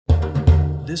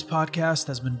This podcast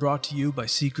has been brought to you by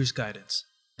Seeker's Guidance,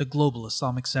 the Global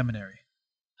Islamic Seminary.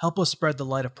 Help us spread the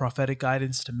light of prophetic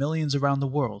guidance to millions around the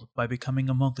world by becoming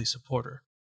a monthly supporter.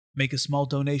 Make a small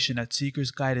donation at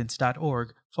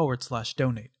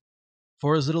seekersguidance.org/donate.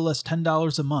 For as little as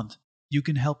 $10 a month, you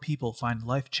can help people find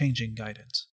life-changing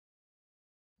guidance.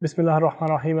 Bismillah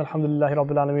ar-Rahman ar-Rahim, alhamdulillahi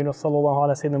rabbil alameen, wa sallallahu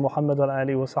ala sayyidina Muhammad wa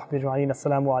alihi wa sahbihi ajma'in.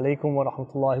 Assalamu alaikum wa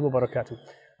rahmatullahi wa barakatuh.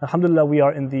 Alhamdulillah, we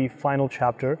are in the final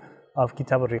chapter of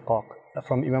Kitab al-Riqaq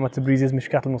from Imam at-Tabrizi's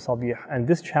Mishkat al-Musabih. And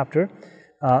this chapter,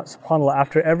 subhanAllah,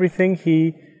 after everything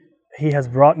he has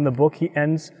brought in the book, he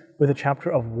ends with a chapter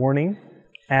of warning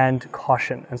and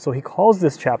caution. And so he calls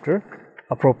this chapter,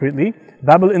 appropriately,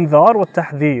 Bab al-Indhar wa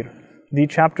Tahdhir, the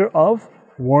chapter of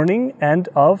warning and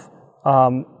of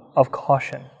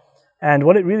caution. And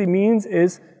what it really means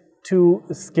is to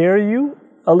scare you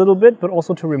a little bit, but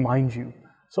also to remind you.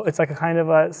 So it's like a kind of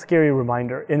a scary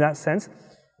reminder in that sense.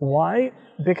 Why?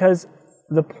 Because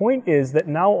the point is that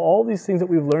now all these things that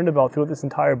we've learned about throughout this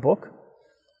entire book,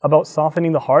 about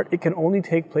softening the heart, it can only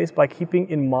take place by keeping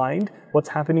in mind what's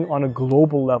happening on a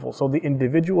global level. So the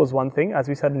individual is one thing, as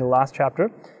we said in the last chapter,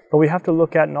 but we have to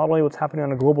look at not only what's happening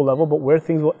on a global level, but where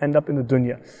things will end up in the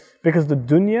dunya. Because the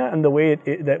dunya and the way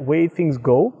that way things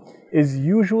go is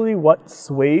usually what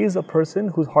sways a person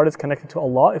whose heart is connected to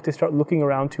Allah if they start looking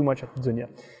around too much at the dunya.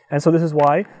 And so this is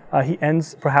why he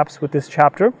ends perhaps with this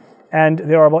chapter. And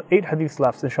there are about 8 hadiths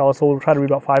left, inshallah, so we'll try to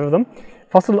read about 5 of them.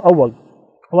 Fasl al-awwal.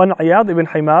 وعن عياض بن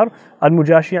حمار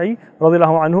المجاشعي رضي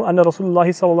الله عنه أن رسول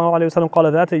الله صلى الله عليه وسلم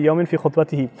قال ذات يوم في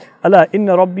خطبته ألا إن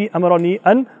ربي أمرني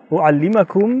أن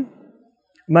أعلمكم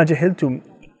ما جهلتم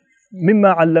مما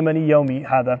علمني يومي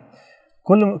هذا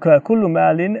كل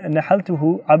مال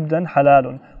نحلته عبدا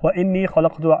حلال وإني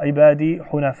خلقت عبادي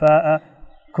حنفاء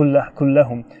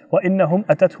كلهم وإنهم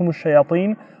أتتهم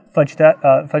الشياطين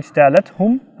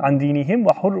فاجتالتهم عن دينهم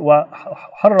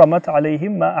وحرمت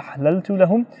عليهم ما أحللت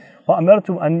لهم وأمرت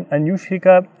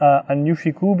أن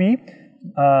يشركوا بي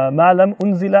ما لم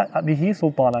أنزل به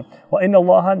سلطانا وإن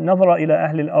الله نظر إلى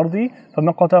أهل الأرض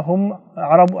فمقتهم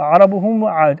عربهم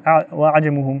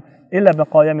وعجمهم إلا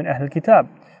بقايا من أهل الكتاب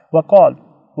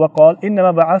وقال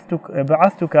إنما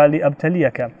بعثتك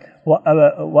لأبتليك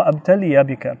وأبتلي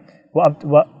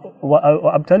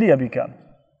بك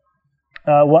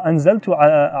وأنزلت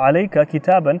عليك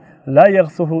كتابا لا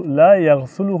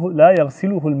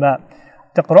يغسله الماء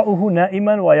تقرأه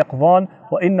نائما ويقظان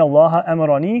وإن الله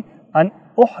أمرني أن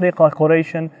أحرق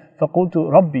قريشا فقلت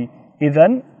ربي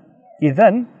إذن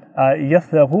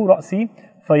يثلغ رأسي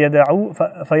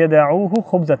فيدعوه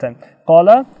خبزة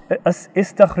قال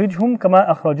استخرجهم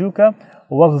كما أخرجوك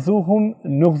واغزوهم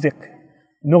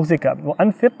نغزك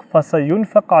وأنفق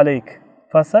فسينفق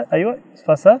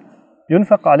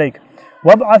عليك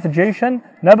وابعث جيشا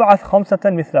نبعث 5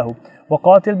 مثله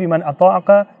وقاتل بمن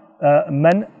أطاعك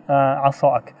من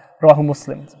عصاك رواه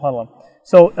Muslim.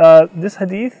 So this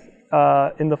hadith,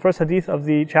 in the first hadith of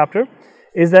the chapter,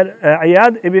 is that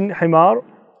Ayad ibn Himar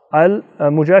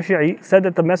al-Mujashi'i said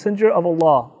that the Messenger of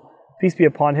Allah, peace be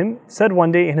upon him, said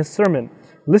one day in his sermon,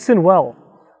 "Listen well,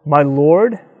 my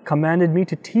Lord commanded me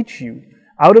to teach you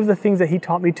out of the things that He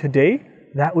taught me today,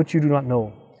 that which you do not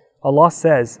know. Allah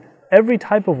says, every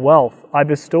type of wealth I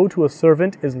bestow to a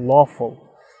servant is lawful,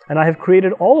 and I have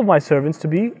created all of my servants to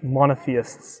be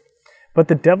monotheists. But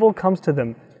the devil comes to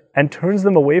them and turns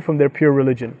them away from their pure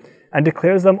religion, and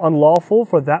declares them unlawful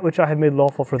for that which I have made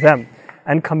lawful for them,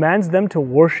 and commands them to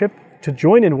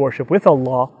join in worship with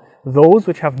Allah, those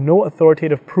which have no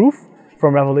authoritative proof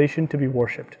from revelation to be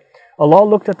worshipped. Allah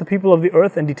looked at the people of the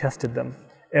earth and detested them,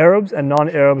 Arabs and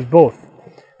non-Arabs both,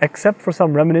 except for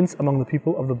some remnants among the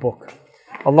people of the book.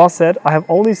 Allah said, I have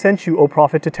only sent you, O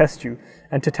Prophet, to test you,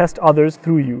 and to test others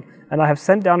through you, and I have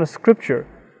sent down a scripture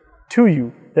to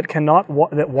you that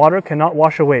water cannot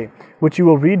wash away, which you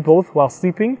will read both while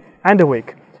sleeping and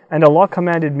awake. And Allah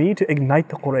commanded me to ignite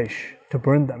the Quraysh, to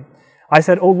burn them. I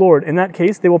said, O Lord, in that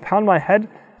case they will pound my head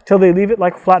till they leave it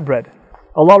like flatbread.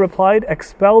 Allah replied,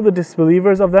 expel the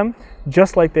disbelievers of them,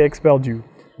 just like they expelled you.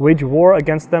 Wage war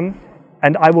against them,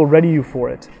 and I will ready you for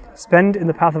it. Spend in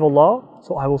the path of Allah,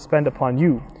 so I will spend upon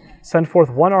you. Send forth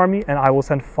 1 army, and I will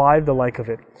send 5 the like of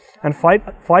it. And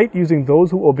fight using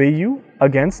those who obey you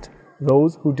against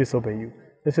those who disobey you.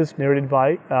 This is narrated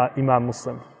by Imam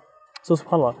Muslim. So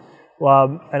subhanAllah,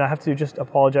 and I have to just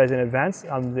apologize in advance.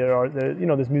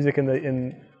 There's music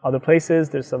in other places.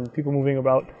 There's some people moving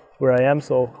about where I am.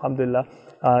 So alhamdulillah,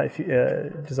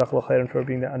 jazakallah khairan for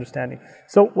being that understanding.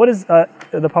 So what is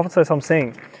the Prophet ﷺ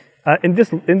saying? In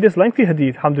this lengthy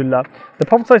hadith, alhamdulillah, the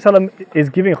Prophet ﷺ is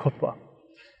giving a khutbah.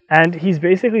 And he's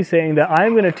basically saying that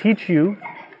I'm going to teach you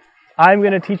I'm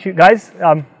going to teach you, guys,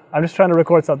 I'm just trying to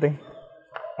record something.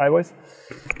 All right, boys?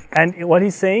 And what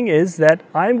he's saying is that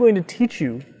I'm going to teach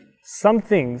you some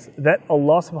things that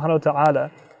Allah subhanahu wa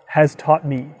ta'ala has taught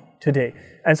me today.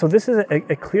 And so this is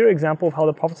a clear example of how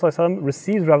the Prophet ﷺ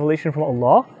receives revelation from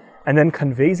Allah and then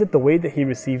conveys it the way that he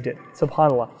received it.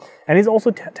 SubhanAllah. And he's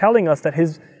also telling us that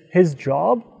his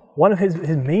job, one of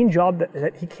his main job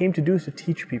that he came to do is to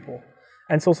teach people.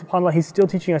 And so SubhanAllah, he's still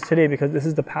teaching us today because this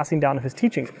is the passing down of his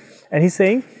teachings. And he's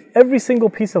saying every single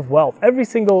piece of wealth, every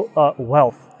single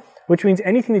wealth, which means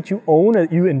anything that you own,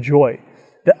 that you enjoy,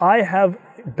 that I have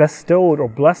bestowed or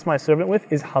blessed my servant with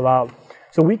is halal.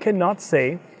 So we cannot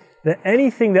say that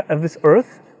anything of this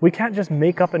earth, we can't just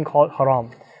make up and call it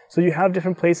haram. So you have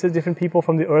different places, different people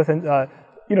from the earth, and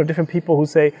different people who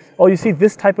say, oh, you see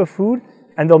this type of food,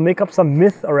 and they'll make up some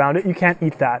myth around it, you can't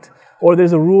eat that. Or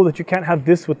there's a rule that you can't have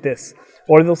this with this.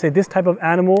 Or they'll say this type of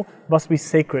animal must be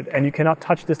sacred and you cannot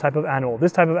touch this type of animal.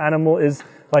 This type of animal is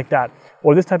like that.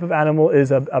 Or this type of animal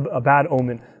is a bad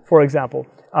omen, for example.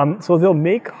 So they'll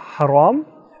make haram,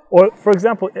 or for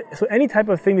example, so any type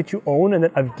of thing that you own and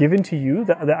that I've given to you,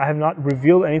 that I have not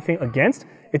revealed anything against,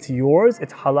 it's yours,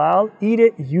 it's halal, eat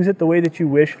it, use it the way that you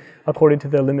wish according to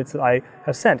the limits that I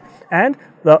have sent. And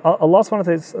Allah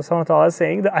subhanahu wa ta'ala is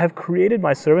saying that I have created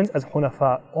my servants as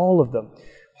hunafa, all of them.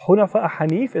 Hunafa, a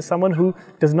hanif, is someone who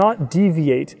does not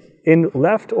deviate in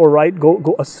left or right,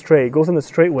 go astray, goes in the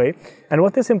straight way. And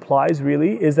what this implies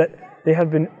really is that they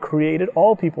have been created,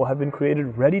 all people have been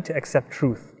created ready to accept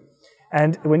truth.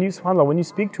 And when you, subhanAllah, when you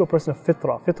speak to a person of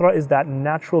fitrah is that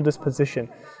natural disposition.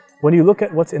 When you look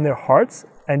at what's in their hearts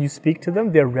and you speak to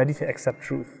them, they're ready to accept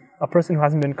truth. A person who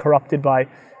hasn't been corrupted by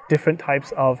different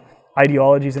types of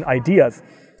ideologies and ideas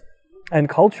and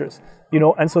cultures.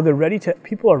 And so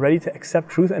people are ready to accept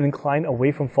truth and incline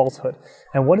away from falsehood.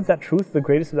 And what is that truth? The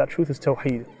greatest of that truth is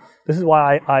tawheed. This is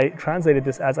why I translated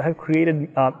this as I have created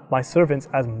my servants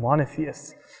as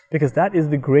monotheists, because that is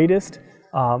the greatest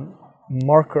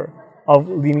marker of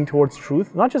leaning towards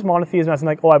truth. Not just monotheism as in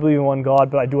like, oh, I believe in one God,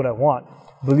 but I do what I want.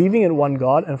 Believing in one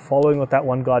God and following what that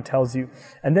one God tells you.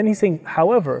 And then he's saying,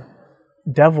 however,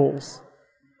 devils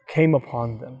came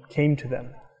to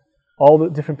them. All the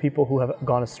different people who have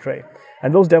gone astray.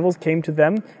 And those devils came to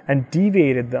them and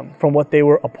deviated them from what they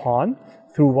were upon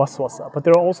through waswasa. But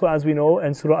there are also, as we know,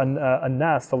 in Surah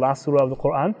An-Nas, the last surah of the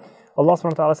Quran, Allah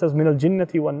subhanahu wa ta'ala says, Min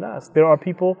al-jinnati wan-nas. There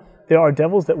are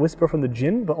devils that whisper from the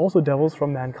jinn, but also devils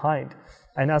from mankind.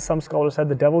 And as some scholars said,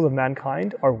 the devils of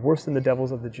mankind are worse than the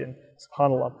devils of the jinn.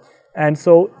 SubhanAllah. And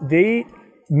so they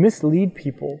mislead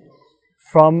people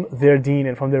from their deen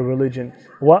and from their religion.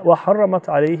 وَحَرَّمَتْ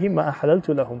عَلَيْهِمْ مَا أَحْلَلْتُ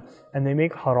لَهُمْ. And they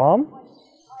make haram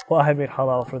what I have made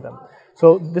halal for them.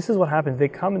 So this is what happens. They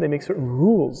come and they make certain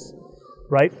rules,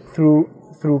 right? Through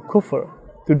kufr,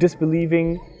 through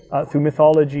disbelieving, through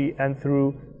mythology, and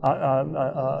through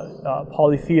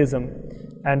polytheism,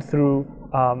 and through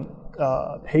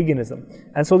paganism.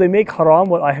 And so they make haram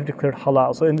what I have declared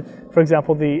halal. So for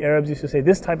example, the Arabs used to say,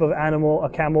 this type of animal, a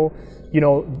camel,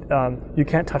 you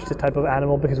can't touch this type of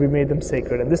animal because we made them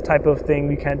sacred. And this type of thing,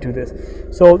 you can't do this.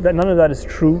 So that none of that is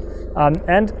true.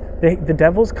 And the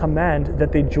devils command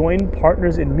that they join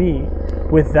partners in me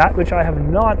with that which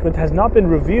has not been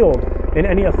revealed in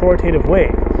any authoritative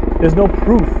way. There's no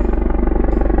proof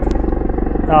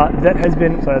that has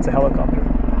been, sorry, that's a helicopter.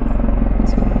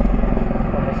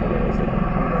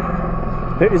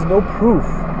 There is no proof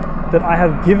that I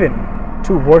have given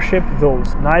to worship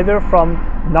those, neither from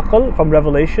naql, from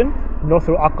revelation, nor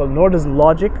through aql, nor does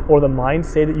logic or the mind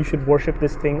say that you should worship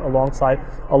this thing alongside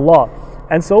Allah.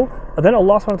 And so then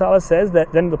Allah subhanahu wa ta'ala says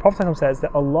that, then the Prophet says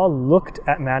that Allah looked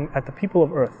at the people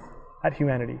of earth, at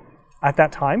humanity, at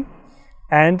that time,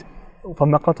 and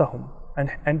فَمَقَتَهُمْ,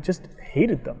 and just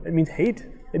hated them. It means hate,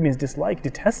 it means dislike,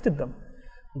 detested them.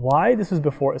 Why? This was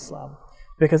before Islam.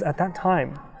 Because at that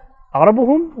time,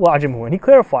 Arabuhum wa ajamuhum. And he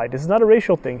clarified, this is not a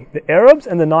racial thing. The Arabs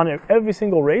and the non-Arabs, every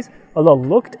single race, Allah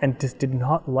looked and just did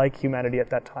not like humanity at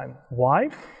that time. Why?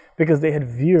 Because they had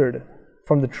veered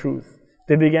from the truth.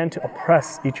 They began to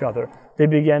oppress each other. They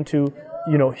began to,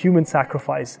 human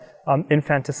sacrifice,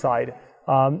 infanticide,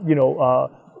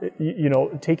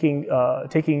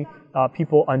 taking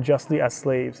people unjustly as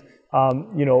slaves,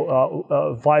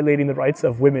 violating the rights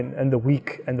of women and the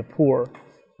weak and the poor,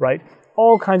 right?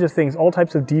 All kinds of things, all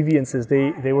types of deviances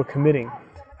they were committing.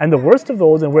 And the worst of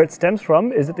those, and where it stems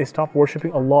from, is that they stopped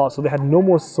worshipping Allah. So they had no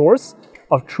more source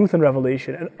of truth and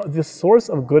revelation. And the source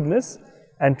of goodness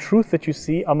and truth that you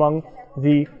see among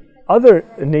the other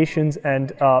nations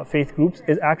and faith groups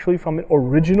is actually from an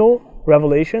original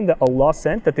revelation that Allah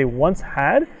sent, that they once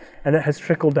had, and that has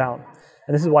trickled down.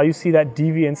 And this is why you see that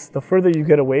deviance. The further you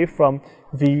get away from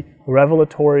the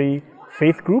revelatory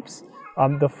faith groups,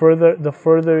 the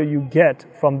further you get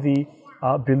from the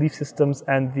belief systems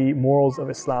and the morals of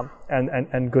Islam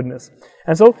and goodness.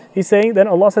 And so he's saying, then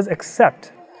Allah says,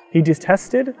 except He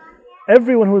detested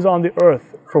everyone who was on the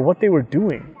earth for what they were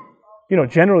doing,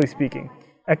 generally speaking,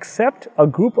 except a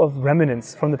group of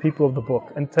remnants from the people of the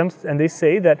book. And they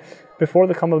say that before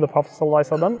the coming of the Prophet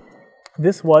ﷺ,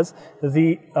 this was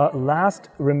the last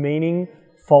remaining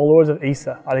followers of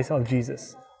Isa, of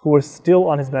Jesus, who were still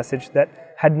on his message, that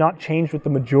had not changed with the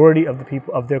majority of the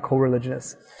people, of their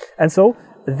co-religionists. And so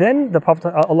then the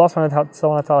Prophet, Allah subhanahu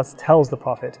wa ta'ala tells the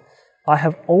Prophet, I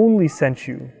have only sent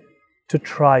you to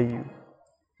try you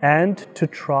and to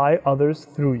try others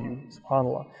through you.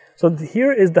 SubhanAllah. So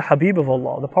here is the Habib of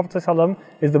Allah. The Prophet ﷺ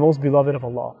is the most beloved of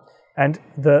Allah. And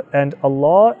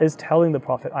Allah is telling the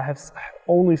Prophet, I have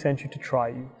only sent you to try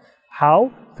you.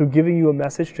 How? Through giving you a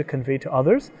message to convey to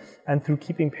others, and through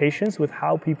keeping patience with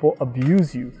how people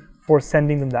abuse you for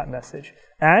sending them that message.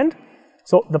 And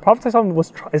so the Prophet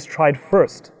ﷺ is tried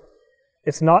first.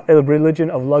 It's not a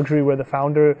religion of luxury where the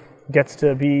founder gets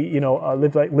to be,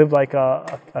 live like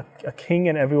a king,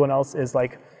 and everyone else is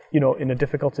like, in a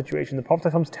difficult situation. The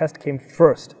Prophet ﷺ's test came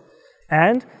first.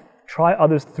 And try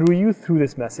others through you, through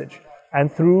this message. And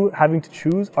through having to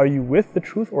choose, are you with the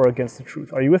truth or against the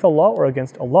truth? Are you with Allah or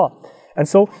against Allah? And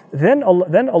so then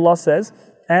Allah says,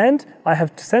 and I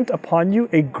have sent upon you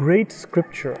a great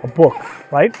scripture, a book,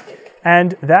 right?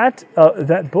 And that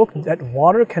book, that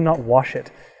water cannot wash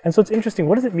it. And so it's interesting,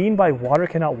 what does it mean by water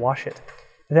cannot wash it?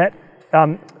 That,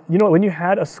 when you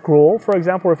had a scroll, for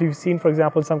example, or if you've seen, for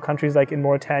example, in some countries like in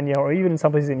Mauritania, or even in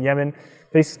some places in Yemen,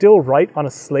 they still write on a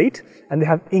slate, and they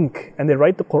have ink, and they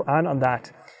write the Quran on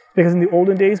that. Because in the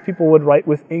olden days, people would write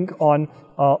with ink on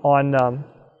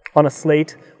a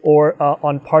slate, or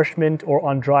on parchment, or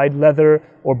on dried leather,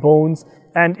 or bones.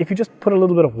 And if you just put a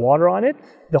little bit of water on it,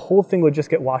 the whole thing would just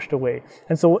get washed away.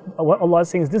 And so what Allah is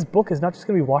saying is, this book is not just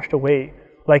going to be washed away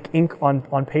like ink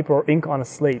on paper or ink on a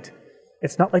slate.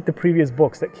 It's not like the previous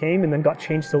books that came and then got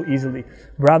changed so easily.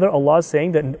 Rather, Allah is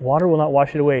saying that water will not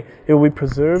wash it away. It will be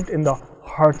preserved in the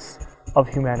hearts of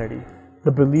humanity.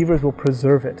 The believers will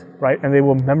preserve it, right? And they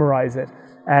will memorize it,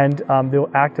 and they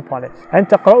will act upon it. And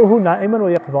تَقْرَأُهُ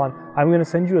نَائِمًا وَيَقْظًا. I'm going to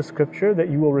send you a scripture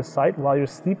that you will recite while you're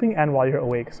sleeping and while you're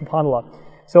awake. SubhanAllah.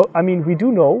 So, we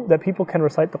do know that people can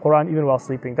recite the Quran even while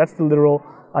sleeping. That's the literal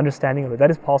understanding of it.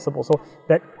 That is possible. So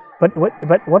but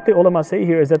what the ulama say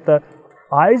here is that the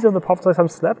eyes of the Prophet ﷺ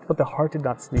slept, but the heart did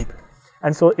not sleep.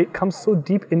 And so it comes so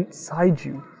deep inside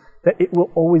you that it will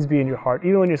always be in your heart.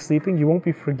 Even when you're sleeping, you won't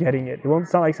be forgetting it.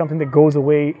 It's not like something that goes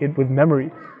away with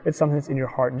memory. It's something that's in your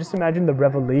heart. And just imagine the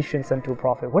revelation sent to a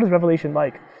prophet. What is revelation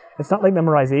like? It's not like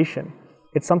memorization.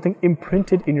 It's something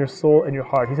imprinted in your soul and your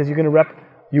heart. He says you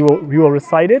will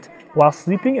recite it while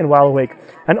sleeping and while awake.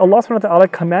 And Allah subhanahu wa ta'ala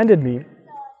commanded me,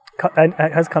 and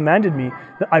has commanded me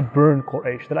that I burn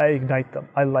Quraysh, that I ignite them,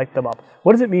 I light them up.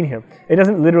 What does it mean here? It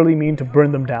doesn't literally mean to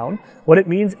burn them down. What it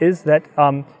means is that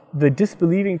the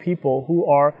disbelieving people who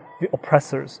are the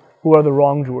oppressors, who are the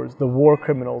wrongdoers, the war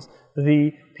criminals,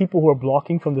 the people who are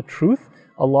blocking from the truth,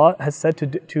 Allah has said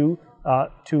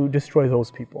to destroy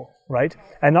those people, right?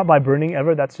 And not by burning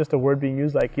ever, that's just a word being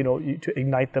used like, to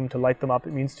ignite them, to light them up.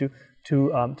 It means to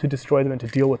destroy them and to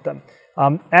deal with them.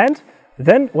 And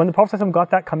then when the Prophet ﷺ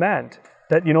got that command,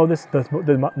 that,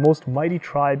 the most mighty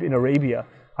tribe in Arabia,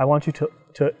 I want you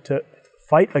to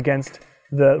fight against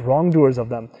the wrongdoers of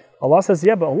them. Allah says,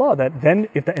 yeah, but Allah,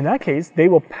 in that case, they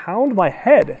will pound my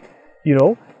head,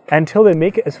 until they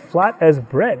make it as flat as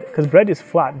bread. Because bread is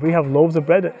flat. We have loaves of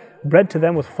bread. Bread to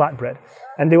them was flat bread.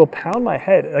 And they will pound my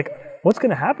head. Like, what's going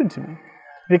to happen to me?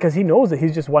 Because He knows that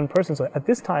He's just one person. So at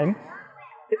this time,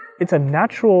 it's a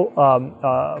natural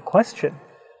question.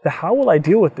 How will I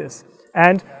deal with this?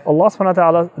 And Allah subhanahu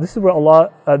wa ta'ala, this is where Allah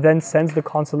then sends the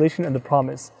consolation and the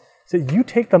promise. So you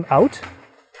take them out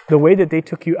the way that they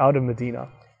took you out of Medina,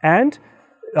 and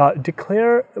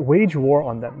wage war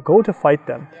on them. Go to fight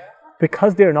them,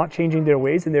 because they're not changing their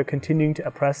ways and they're continuing to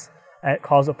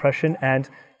cause oppression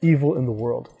and evil in the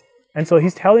world. And so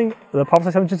He's telling the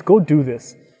Prophet ﷺ, just go do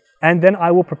this, and then I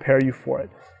will prepare you for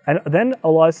it. And then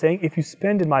Allah is saying, if you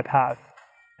spend in my path,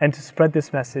 and to spread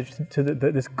this message, to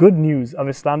this good news of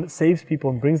Islam that saves people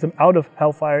and brings them out of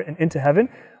hellfire and into heaven,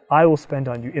 I will spend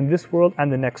on you in this world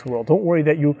and the next world. Don't worry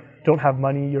that you don't have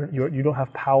money, you don't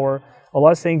have power.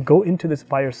 Allah is saying, go into this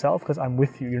by yourself, because I'm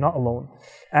with you, you're not alone.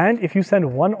 And if you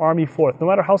send one army forth, no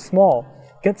matter how small,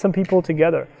 get some people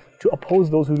together to oppose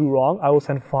those who do wrong, I will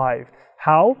send 5.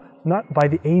 How? Not by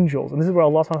the angels. And this is where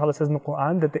Allah subhanahu wa ta'ala says in the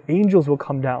Quran that the angels will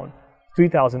come down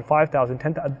 3,000, 5,000,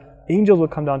 10,000. Angels would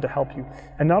come down to help you.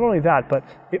 And not only that, but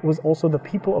it was also the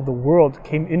people of the world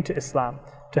came into Islam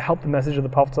to help the message of the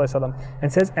Prophet ﷺ.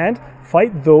 And says, and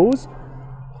fight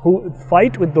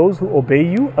with those who obey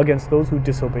you against those who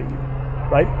disobey you.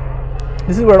 Right?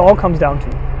 This is where it all comes down to.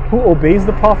 Who obeys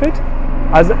the Prophet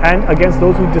and against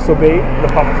those who disobey the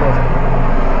Prophet ﷺ.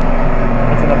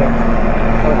 That's another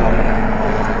topic.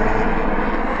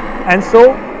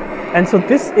 And so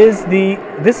this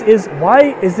is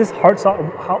why is this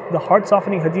the heart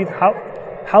softening hadith,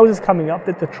 how is this coming up,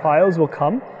 that the trials will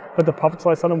come, but the Prophet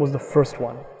ﷺ was the first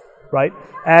one, right?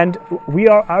 And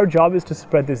our job is to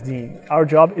spread this deen. Our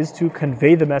job is to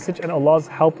convey the message, and Allah's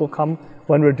help will come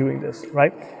when we're doing this,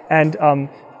 right? And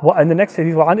the next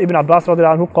hadith, وعن ابن عباس رضي الله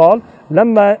عنه قال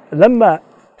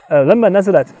لما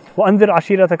نزلت وأنذر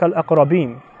عشيرتك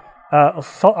الأقربين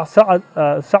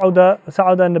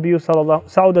صعد النبي صلى الله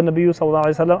عليه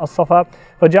وسلم الصفا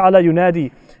فجعل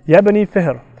ينادي يا بني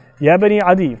فهر يا بني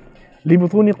عدي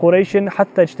لبطون قريش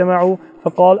حتى اجتمعوا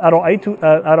فقال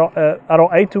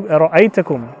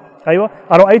أرأيتكم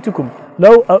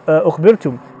لو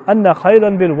أخبرتم أن خيلا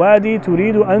بالوادي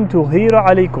تريد أن تغير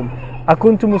عليكم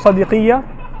أكنتم مصدقية؟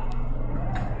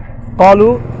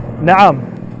 قالوا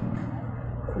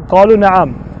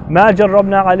نعم ما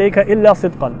جربنا عليك إلا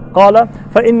صدقا قال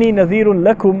فإني نذير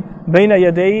لكم بين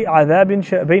يدي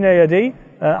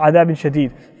عذاب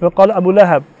شديد فقال أبو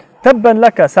لهب تبا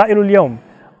لك سائر اليوم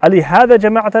ألهذا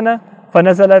جمعتنا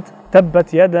فنزلت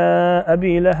تبت يدا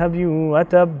أبي لهب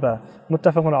وتب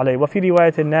متفق عليه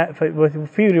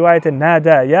وفي رواية نادى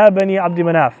يا بني عبد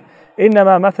مناف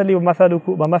إنما مثلي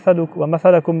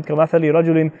ومثلكم كمثل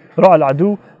رجل رأى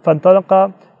العدو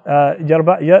فانطلق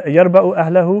يربأ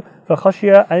أهله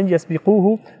فخشي أن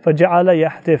يسبقوه فجعل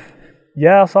يهتف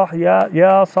يا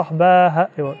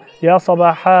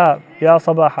صباحا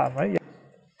right?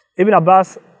 Ibn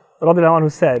Abbas radiallahu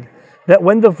anhu said that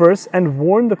when the verse and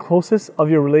warn the closest of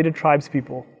your related tribes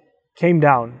people came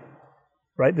down,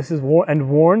 right? This is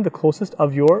warn the closest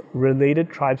of your related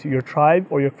tribes, your tribe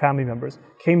or your family members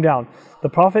came down. The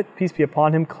Prophet, peace be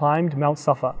upon him, climbed Mount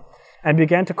Safa and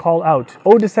began to call out,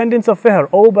 O descendants of Fihr,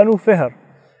 O Banu Fihr.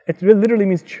 It literally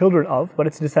means children of, but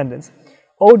it's descendants.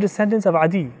 O descendants of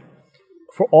Adi.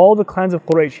 For all the clans of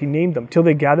Quraysh, he named them till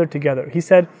they gathered together. He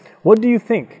said, what do you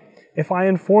think if I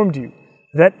informed you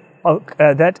that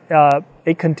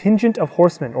a contingent of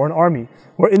horsemen or an army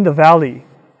were in the valley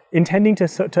intending to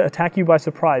attack you by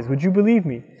surprise? Would you believe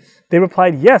me? They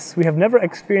replied, yes, we have never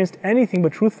experienced anything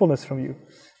but truthfulness from you.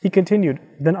 He continued,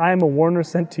 then I am a warner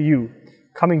sent to you,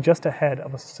 coming just ahead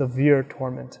of a severe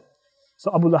torment.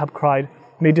 So Abu Lahab cried,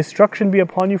 may destruction be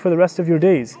upon you for the rest of your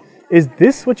days. Is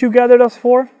this what you gathered us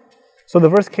for? So the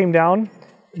verse came down,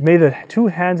 may the two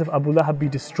hands of Abu Lahab be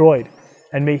destroyed,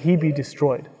 and may he be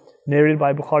destroyed. Narrated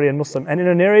by Bukhari and Muslim. And in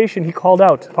a narration he called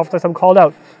out, Prophet ﷺ called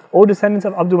out, O descendants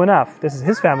of Abdul Manaf, this is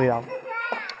his family now,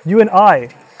 you and I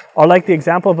are like the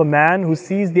example of a man who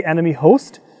sees the enemy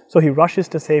host, so he rushes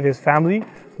to save his family,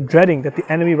 dreading that the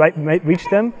enemy might reach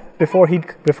them before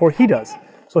he does.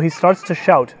 So he starts to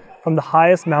shout from the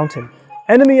highest mountain,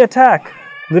 enemy attack!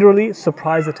 Literally,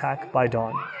 surprise attack by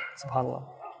dawn. SubhanAllah.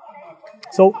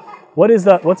 So,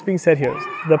 what's being said here?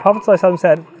 The Prophet ﷺ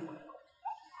said,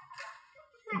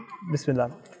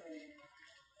 Bismillah.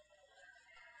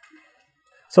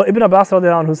 So Ibn Abbas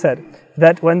radiallahu anhu said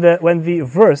that when the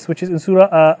verse, which is in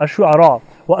Surah Ash-Shu'ara,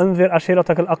 وَأَنذِرْ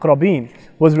عَشِيرَتَكَ الْأَقْرَبِينَ,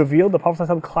 was revealed, the Prophet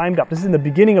ﷺ climbed up. This is in the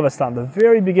beginning of Islam, the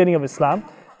very beginning of Islam,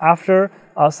 after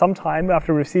some time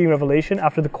after receiving revelation,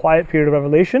 after the quiet period of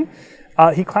revelation,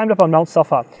 he climbed up on Mount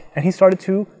Safa and he started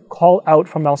to call out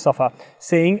from Mount Safa,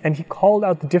 and he called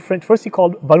out the different, first he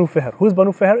called Banu Fihr. Who is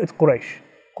Banu Fihr? It's Quraysh.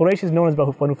 Quraysh is known as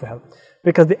Banu Fihr.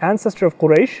 Because the ancestor of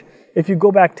Quraysh, if you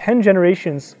go back 10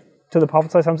 generations to the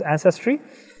Prophet ﷺ's ancestry,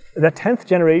 the 10th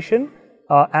generation,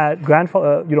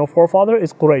 forefather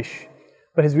is Quraysh.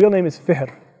 But his real name is Fihr.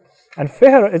 And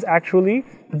Fihr is actually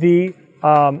the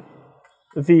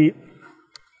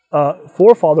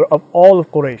forefather of all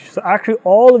of Quraysh. So actually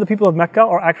all of the people of Mecca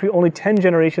are actually only 10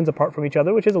 generations apart from each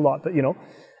other, which is a lot, but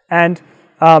And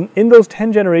in those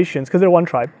 10 generations, because they're one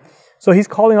tribe, so he's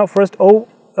calling out first,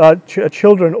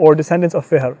 children or descendants of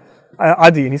Fihr,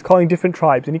 Adi, and he's calling different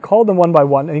tribes, and he called them one by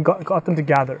one, and he got them to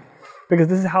gather, because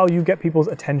this is how you get people's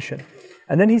attention.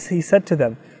 And then he said to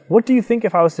them, what do you think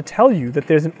if I was to tell you that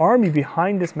there's an army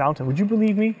behind this mountain? Would you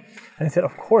believe me? And he said,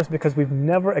 of course, because we've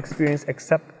never experienced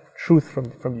except truth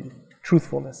from you,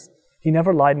 truthfulness. He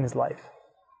never lied in his life,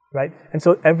 right? And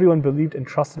so everyone believed and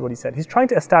trusted what he said. He's trying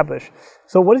to establish.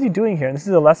 So what is he doing here? And this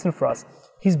is a lesson for us.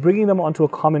 He's bringing them onto a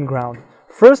common ground.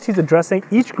 First, he's addressing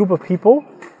each group of people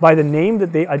by the name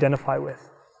that they identify with.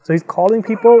 So he's calling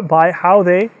people by how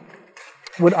they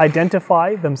would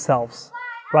identify themselves,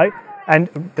 right?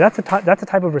 And that's a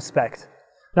type of respect.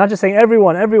 Not just saying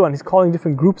everyone. He's calling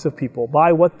different groups of people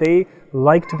by what they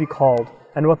like to be called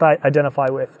and what they identify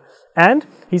with. And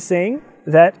he's saying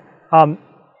that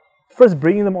first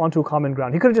bringing them onto a common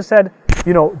ground. He could have just said,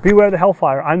 beware the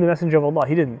hellfire, I'm the messenger of Allah.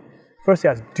 He didn't. First he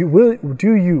asked,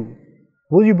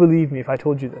 will you believe me if I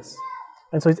told you this?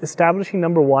 And so he's establishing,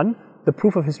 number one, the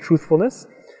proof of his truthfulness.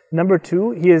 Number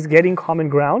two, he is getting common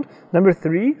ground. Number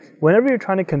three, whenever you're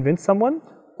trying to convince someone,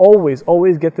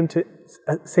 always get them to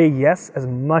say yes as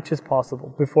much as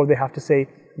possible before they have to say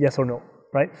yes or no,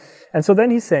 right? And so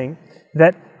then he's saying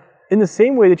that in the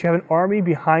same way that you have an army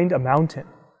behind a mountain,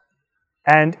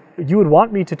 and you would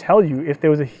want me to tell you if there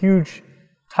was a huge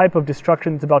type of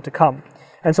destruction that's about to come.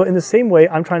 And so in the same way,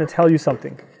 I'm trying to tell you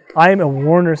something. I am a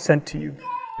warner sent to you,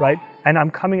 right? And I'm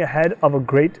coming ahead of a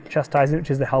great chastisement,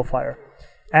 which is the hellfire.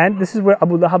 And this is where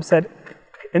Abu Lahab said,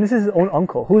 and this is his own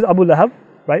uncle. Who is Abu Lahab?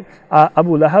 Right?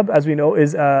 Abu Lahab, as we know,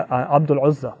 is Abdul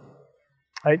Uzza,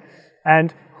 right?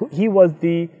 And he was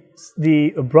the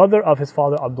brother of his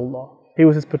father Abdullah. He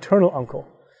was his paternal uncle.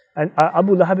 And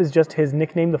Abu Lahab is just his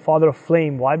nickname, the father of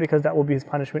flame. Why? Because that will be his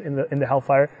punishment in the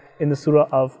hellfire in the surah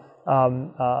of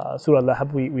Surah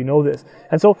Lahab. We know this.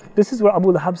 And so this is where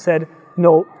Abu Lahab said,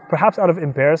 perhaps out of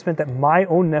embarrassment that my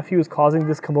own nephew is causing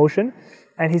this commotion.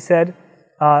 And he said,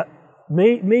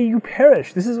 may you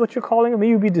perish. This is what you're calling it. May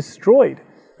you be destroyed.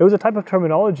 It was a type of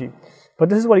terminology. But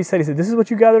this is what he said. He said, this is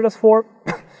what you gathered us for.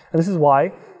 And this is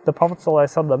why the Prophet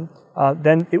ﷺ,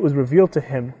 then it was revealed to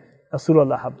him, Surah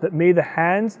Lahab, that may the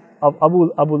hands of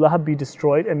Abu Lahab be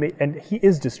destroyed, and he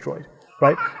is destroyed,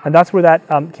 right? And that's where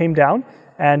that came down.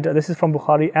 And this is from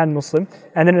Bukhari and Muslim.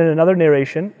 And then in another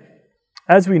narration,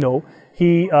 as we know,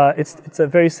 it's a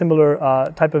very similar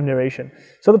type of narration.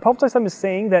 So the Prophet ﷺ is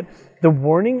saying that the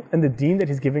warning and the deen that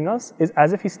he's giving us is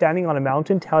as if he's standing on a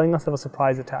mountain telling us of a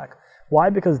surprise attack. Why?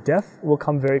 Because death will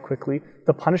come very quickly.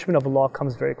 The punishment of Allah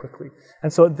comes very quickly.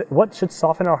 And so what should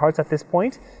soften our hearts at this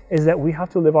point is that we have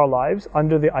to live our lives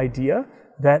under the idea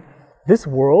that this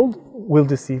world will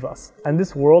deceive us. And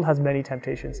this world has many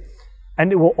temptations.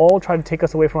 And it will all try to take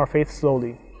us away from our faith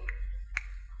slowly.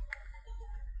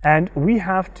 And we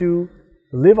have to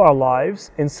live our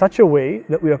lives in such a way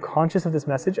that we are conscious of this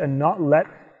message and not let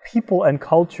people and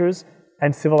cultures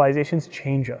and civilizations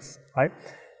change us, right?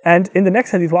 And in the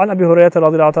next hadith, وعن أبي هريرة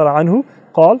رضي الله تعالى عنه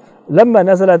قال لما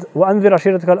نزلت وأنذر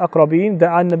عشيرتك الأقربين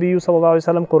دعا النبي صلى الله عليه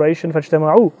وسلم قريشا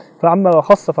فاجتمعوا فعم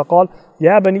وخص فقال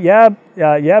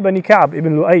يا بني كعب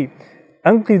ابن لؤي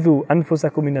أنقذوا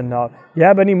أنفسكم من النار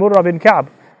يا بني مرة بن كعب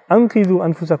أنقذوا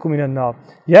أنفسكم من النار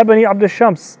يا بني عبد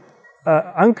الشمس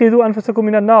أنقذوا أنفسكم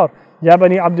من النار يا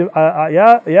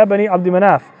بني عبد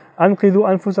مناف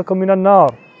أنقذوا أنفسكم من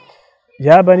النار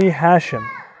يا بني هاشم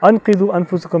أنقذوا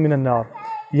أنفسكم من النار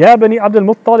يا بني عبد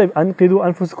المطلب أنقذوا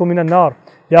أنفسكم من النار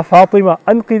يا فاطمة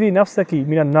أنقذي نفسك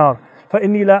من النار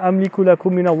فإني لا أملك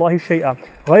لكم من الله شيئا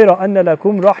غير أن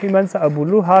لكم رحما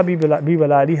سأبلها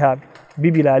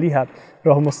ببلالها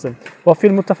رواه مسلم. وفي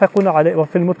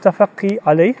المتفق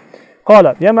عليه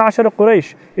قال يا معشر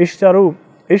قريش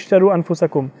اشتروا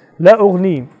أنفسكم لا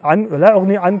أغني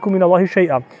عنكم من الله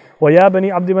شيئا ويا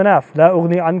بني عبد مناف لا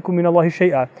أغني عنكم من الله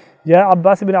شيئا يا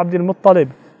عباس بن عبد المطلب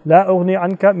لا أغني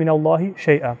عنك من الله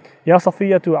شيئا يا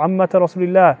صفية عمة رسول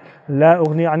الله لا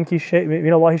أغني عنك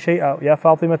من الله شيئا يا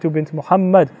فاطمة بنت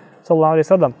محمد صلى الله عليه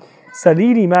وسلم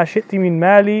سليني ما شئت من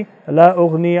مالي لا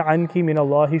أغني عنك من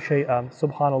الله شيئا.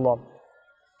 Subhanallah.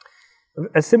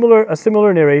 A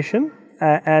similar narration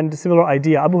and a similar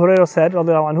idea. Abu Hurairah said,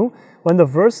 radiallahu anhu, when the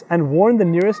verse and warn the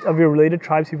nearest of your related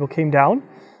tribes people came down,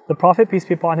 the Prophet, peace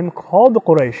be upon him, called the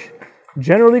Quraysh,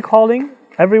 generally calling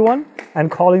everyone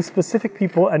and calling specific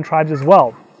people and tribes as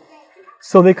well,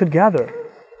 so they could gather.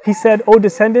 He said, O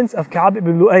descendants of Ka'b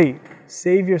ibn Lu'ay,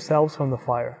 save yourselves from the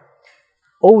fire.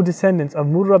 O descendants of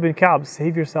Murrah bin Ka'b,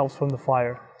 save yourselves from the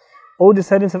fire. O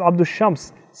descendants of Abdul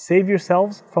Shams, save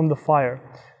yourselves from the fire.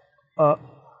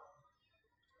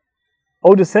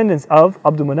 O descendants of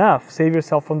Abdul Manaf, save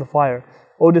yourself from the fire.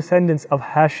 O descendants of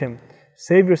Hashim,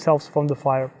 save yourselves from the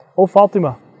fire. O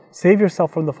Fatima, save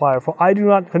yourself from the fire. For I do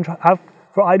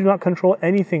not control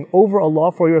anything over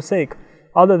Allah for your sake,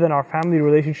 other than our family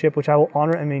relationship, which I will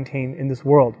honor and maintain in this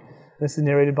world. This is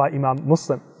narrated by Imam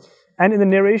Muslim. And in the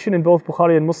narration in both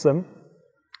Bukhari and Muslim,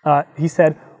 he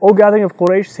said, O gathering of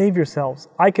Quraysh, save yourselves.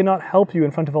 I cannot help you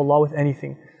in front of Allah with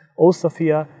anything. O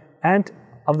Safiya, aunt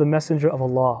of the Messenger of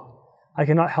Allah, I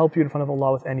cannot help you in front of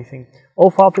Allah with anything. O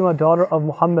Fatima, daughter of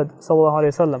Muhammad sallallahu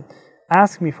alaihi wasallam,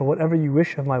 ask me for whatever you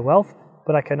wish of my wealth, but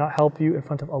but I cannot help you in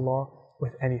front of Allah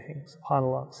with anything.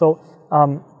 SubhanAllah. So,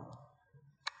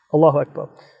 Allahu Akbar.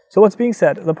 So what's being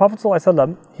said, the Prophet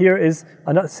ﷺ here is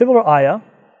a similar ayah,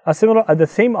 the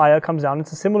same ayah comes down,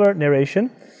 it's a similar narration,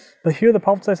 but here the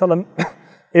Prophet ﷺ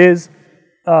is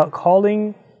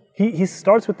calling, he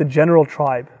starts with the general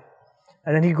tribe,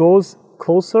 and then he goes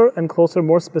closer and closer,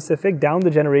 more specific, down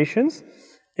the generations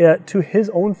to his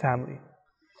own family.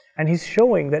 And he's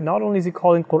showing that not only is he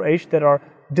calling Quraysh that are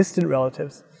distant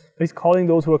relatives, but he's calling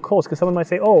those who are close. Because someone might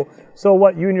say, oh, so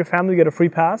what, you and your family get a free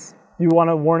pass? You want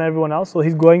to warn everyone else? So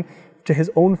he's going to his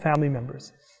own family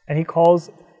members. And he calls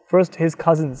first his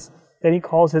cousins, then he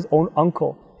calls his own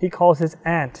uncle, he calls his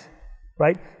aunt,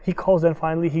 right? He calls, then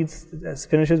finally he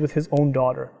finishes with his own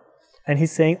daughter. And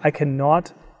he's saying, I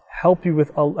cannot help you with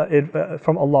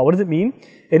from Allah. What does it mean?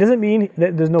 It doesn't mean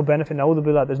that there's no benefit. Na'udhu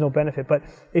billah, there's no benefit. But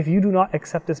if you do not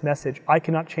accept this message, I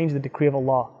cannot change the decree of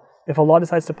Allah. If Allah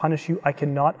decides to punish you, I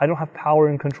don't have power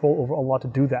and control over Allah to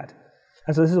do that.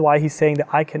 And so this is why he's saying that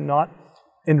I cannot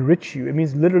enrich you. It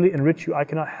means literally enrich you. I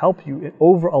cannot help you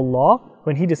over Allah.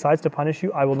 When He decides to punish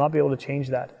you, I will not be able to change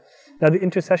that. Now the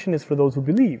intercession is for those who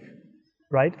believe,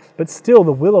 right? But still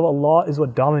the will of Allah is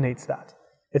what dominates that.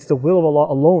 It's the will of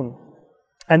Allah alone.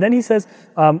 And then he says,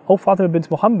 O Fatima bint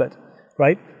Muhammad,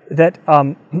 right? That,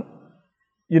 and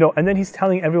then he's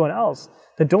telling everyone else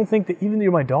that don't think that even though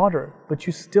you're my daughter, but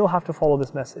you still have to follow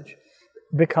this message.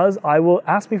 Because I will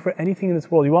ask me for anything in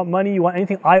this world. You want money, you want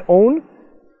anything I own,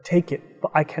 take it.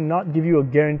 But I cannot give you a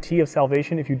guarantee of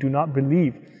salvation if you do not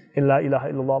believe in La ilaha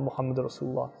illallah Muhammad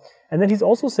Rasulullah. And then he's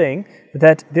also saying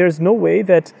that there's no way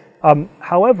that,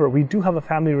 however, we do have a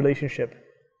family relationship,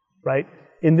 right,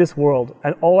 in this world.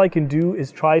 And all I can do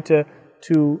is try to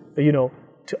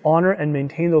honor and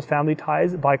maintain those family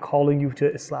ties by calling you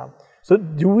to Islam. So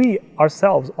do we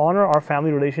ourselves honor our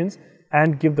family relations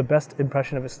and give the best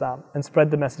impression of Islam and spread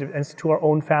the message to our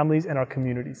own families and our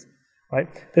communities, right?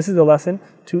 This is the lesson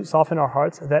to soften our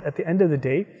hearts that at the end of the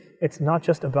day, it's not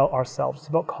just about ourselves, it's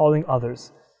about calling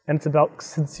others, and it's about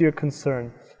sincere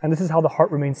concern. And this is how the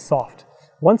heart remains soft.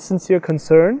 Once sincere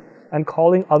concern and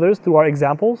calling others through our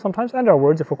example sometimes, and our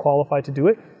words if we're qualified to do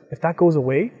it, if that goes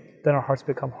away, then our hearts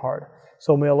become hard.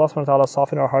 So may Allah subhanahu wa ta'ala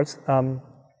soften our hearts.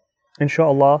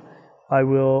 Inshallah, I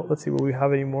will, let's see, will we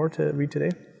have any more to read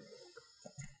today?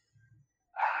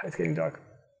 It's getting dark.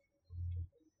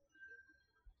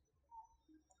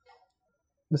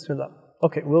 Bismillah.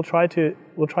 Okay, we'll try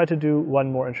to do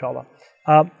one more, inshallah.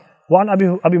 وعن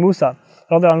أبي موسى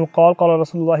رضي الله عنه قال قال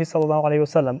رسول الله صلى الله عليه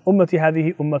وسلم أمتي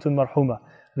هذه أمة مرحومة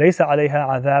ليس عليها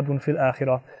عذاب في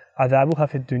الآخرة عذابها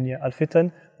في الدنيا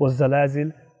الفتن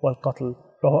والزلازل والقتل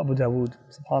رواه أبو داود.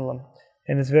 SubhanAllah.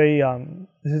 And it's very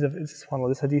SubhanAllah,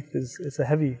 this hadith it's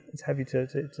heavy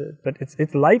but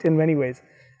it's light in many ways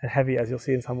and heavy, as you'll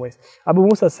see in some ways. Abu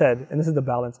Musa said, and this is the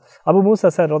balance, Abu Musa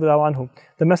said, radiallahu anhu,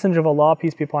 the Messenger of Allah,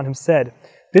 peace be upon him, said,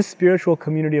 this spiritual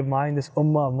community of mine, this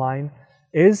ummah of mine,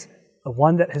 is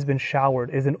one that has been showered,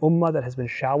 is an ummah that has been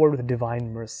showered with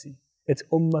divine mercy. It's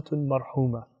ummatun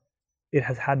marhuma. It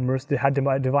has had mercy, it had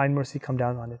divine mercy come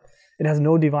down on it. It has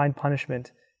no divine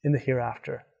punishment in the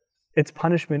hereafter. Its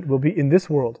punishment will be in this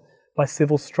world by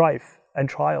civil strife and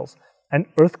trials and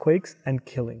earthquakes and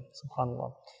killing.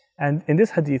 SubhanAllah. And in this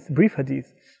hadith, brief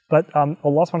hadith, but Allah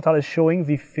subhanahu wa ta'ala is showing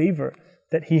the favor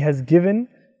that He has given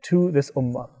to this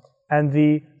ummah and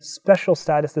the special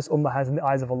status this ummah has in the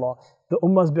eyes of Allah. The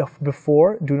ummahs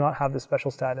before do not have this special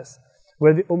status.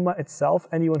 Where the ummah itself,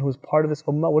 anyone who is part of this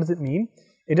ummah, what does it mean?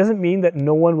 It doesn't mean that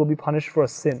no one will be punished for a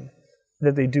sin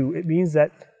that they do. It means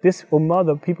that this ummah,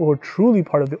 the people who are truly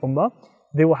part of the ummah,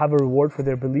 they will have a reward for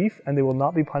their belief and they will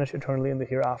not be punished eternally in the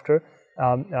hereafter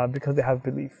because they have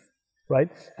belief. Right?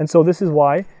 And so this is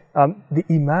why the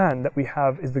iman that we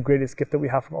have is the greatest gift that we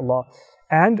have from Allah.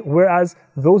 And whereas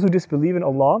those who disbelieve in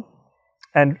Allah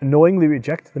and knowingly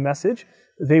reject the message,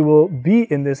 they will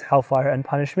be in this hellfire and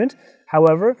punishment.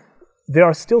 However, there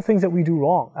are still things that we do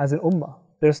wrong as an ummah.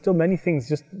 There are still many things.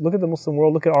 Just look at the Muslim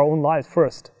world, look at our own lives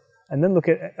first, and then look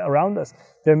at around us.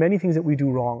 There are many things that we do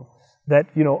wrong that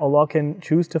Allah can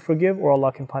choose to forgive or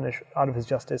Allah can punish out of His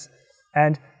justice.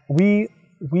 And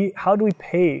how do we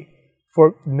pay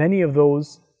for many of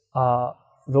those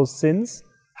sins?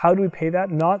 How do we pay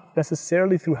that? Not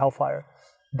necessarily through hellfire,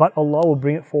 but Allah will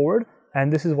bring it forward.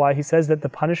 And this is why He says that the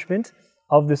punishment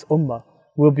of this ummah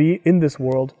will be in this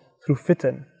world through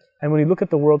fitan. And when you look at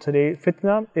the world today,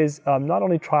 fitna is not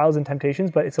only trials and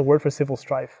temptations, but it's a word for civil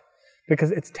strife.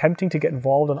 Because it's tempting to get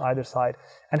involved on either side.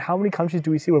 And how many countries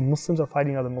do we see where Muslims are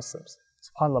fighting other Muslims?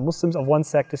 SubhanAllah, Muslims of one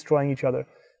sect destroying each other,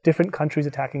 different countries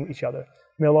attacking each other.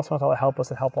 May Allah subhanahu wa ta'ala help us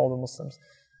and help all the Muslims.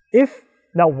 If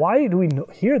Now, why do we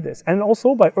hear this? And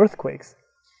also by earthquakes,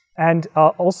 and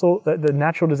also the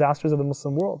natural disasters of the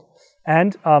Muslim world,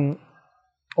 and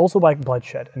also by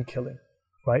bloodshed and killing,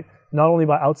 right? Not only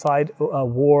by outside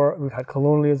war, we've had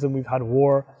colonialism, we've had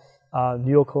war,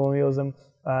 neo-colonialism,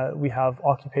 we have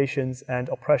occupations and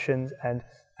oppressions, and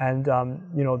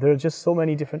there are just so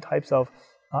many different types of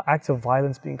acts of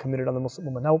violence being committed on the Muslim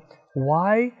Ummah. Now,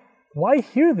 why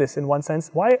hear this in one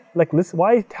sense? Why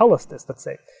tell us this, let's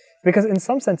say? Because in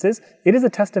some senses, it is a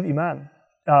test of Iman.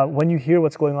 When you hear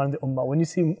what's going on in the Ummah, when you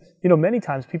see, many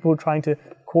times people who are trying to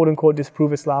quote-unquote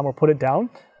disprove Islam or put it down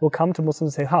will come to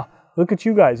Muslims and say, look at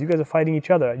you guys are fighting each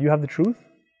other, you have the truth?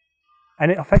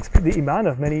 And it affects the Iman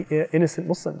of many innocent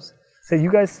Muslims. Say,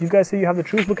 you guys say you have the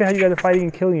truth, look at how you guys are fighting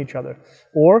and killing each other.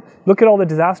 Or, look at all the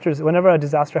disasters, whenever a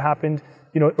disaster happened,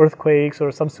 earthquakes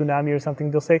or some tsunami or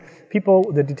something, they'll say,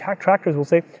 the detractors will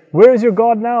say, where is your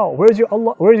God now? Where is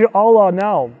your Allah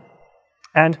now?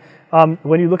 And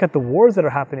when you look at the wars that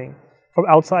are happening from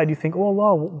outside, you think, oh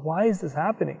Allah, why is this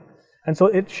happening? And so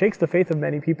it shakes the faith of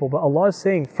many people. But Allah is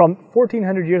saying from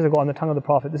 1400 years ago on the tongue of the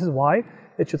Prophet, this is why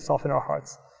it should soften our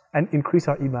hearts and increase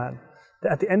our Iman.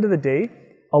 That at the end of the day,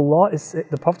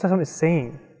 the Prophet is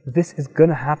saying, this is going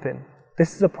to happen.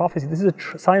 This is a prophecy. This is a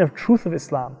sign of truth of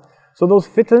Islam. So those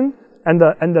fitan and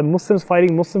the Muslims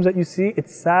fighting Muslims that you see,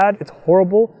 it's sad, it's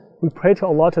horrible. We pray to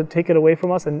Allah to take it away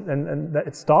from us and that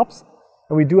it stops.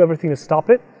 And we do everything to stop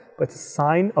it, but it's a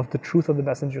sign of the truth of the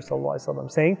Messenger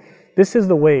ﷺ, saying, this is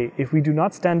the way. If we do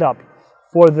not stand up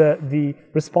for the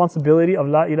responsibility of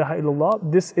La ilaha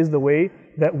illallah, this is the way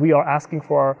that we are asking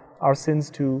for our sins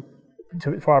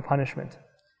for our punishment.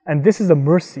 And this is a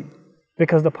mercy,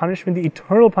 because the punishment, the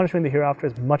eternal punishment in the hereafter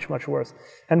is much, much worse.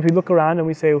 And if we look around and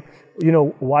we say,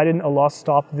 why didn't Allah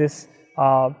stop this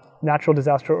natural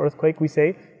disaster or earthquake? We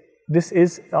say, this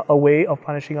is a way of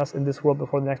punishing us in this world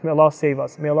before the next. May Allah save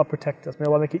us. May Allah protect us. May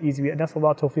Allah make it easy. May Allah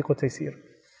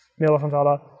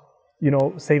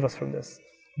save us from this.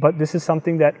 But this is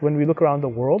something that when we look around the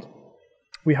world,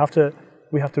 we have to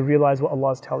realize what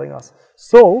Allah is telling us.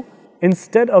 So,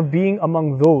 instead of being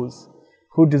among those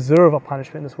who deserve a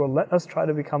punishment in this world, let us try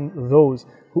to become those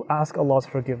who ask Allah's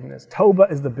forgiveness. Tawbah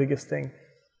is the biggest thing.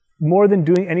 More than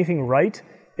doing anything right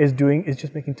is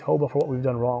just making tawbah for what we've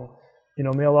done wrong.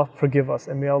 May Allah forgive us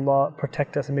and may Allah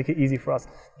protect us and make it easy for us.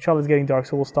 Inshallah, it's getting dark,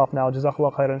 so we'll stop now.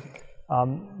 Jazakallah khairan.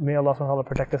 May Allah subhanahu wa ta'ala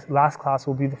protect us. Last class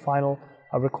will be the final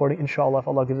recording, inshallah, if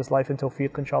Allah gives us life and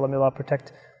tawfiq. Inshallah, may Allah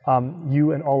protect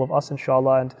you and all of us,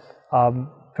 inshallah, and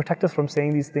protect us from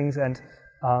saying these things and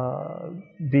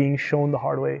being shown the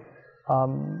hard way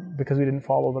because we didn't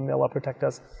follow them. May Allah protect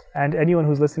us. And anyone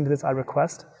who's listening to this, I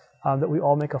request that we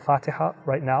all make a Fatiha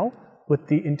right now with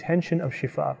the intention of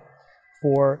shifa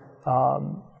for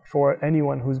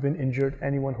anyone who's been injured,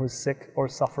 anyone who's sick or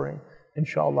suffering,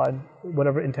 inshallah, and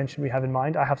whatever intention we have in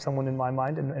mind. I have someone in my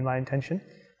mind and in my intention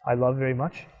I love very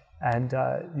much, and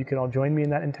you can all join me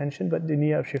in that intention, but the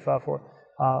niyyah of shifa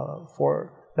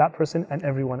for that person and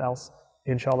everyone else,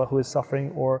 inshallah, who is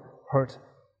suffering or hurt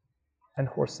and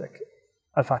who are sick.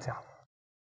 Al-Fatiha.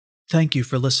 Thank you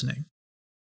for listening.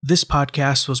 This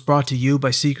podcast was brought to you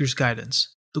by Seeker's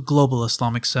Guidance, the Global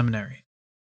Islamic Seminary.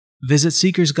 Visit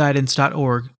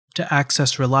seekersguidance.org to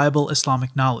access reliable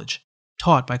Islamic knowledge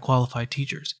taught by qualified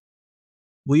teachers.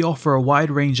 We offer a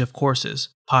wide range of courses,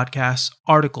 podcasts,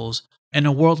 articles, and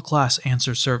a world-class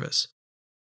answer service.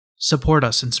 Support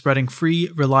us in spreading free,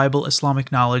 reliable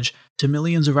Islamic knowledge to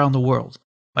millions around the world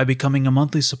by becoming a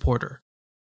monthly supporter.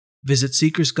 Visit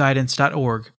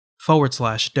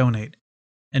seekersguidance.org/donate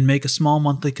and make a small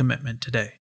monthly commitment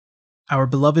today. Our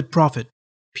beloved Prophet,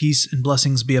 peace and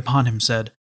blessings be upon him,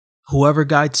 said, "Whoever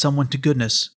guides someone to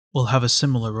goodness will have a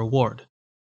similar reward."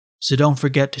 So don't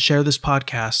forget to share this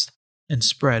podcast and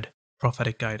spread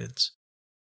prophetic guidance.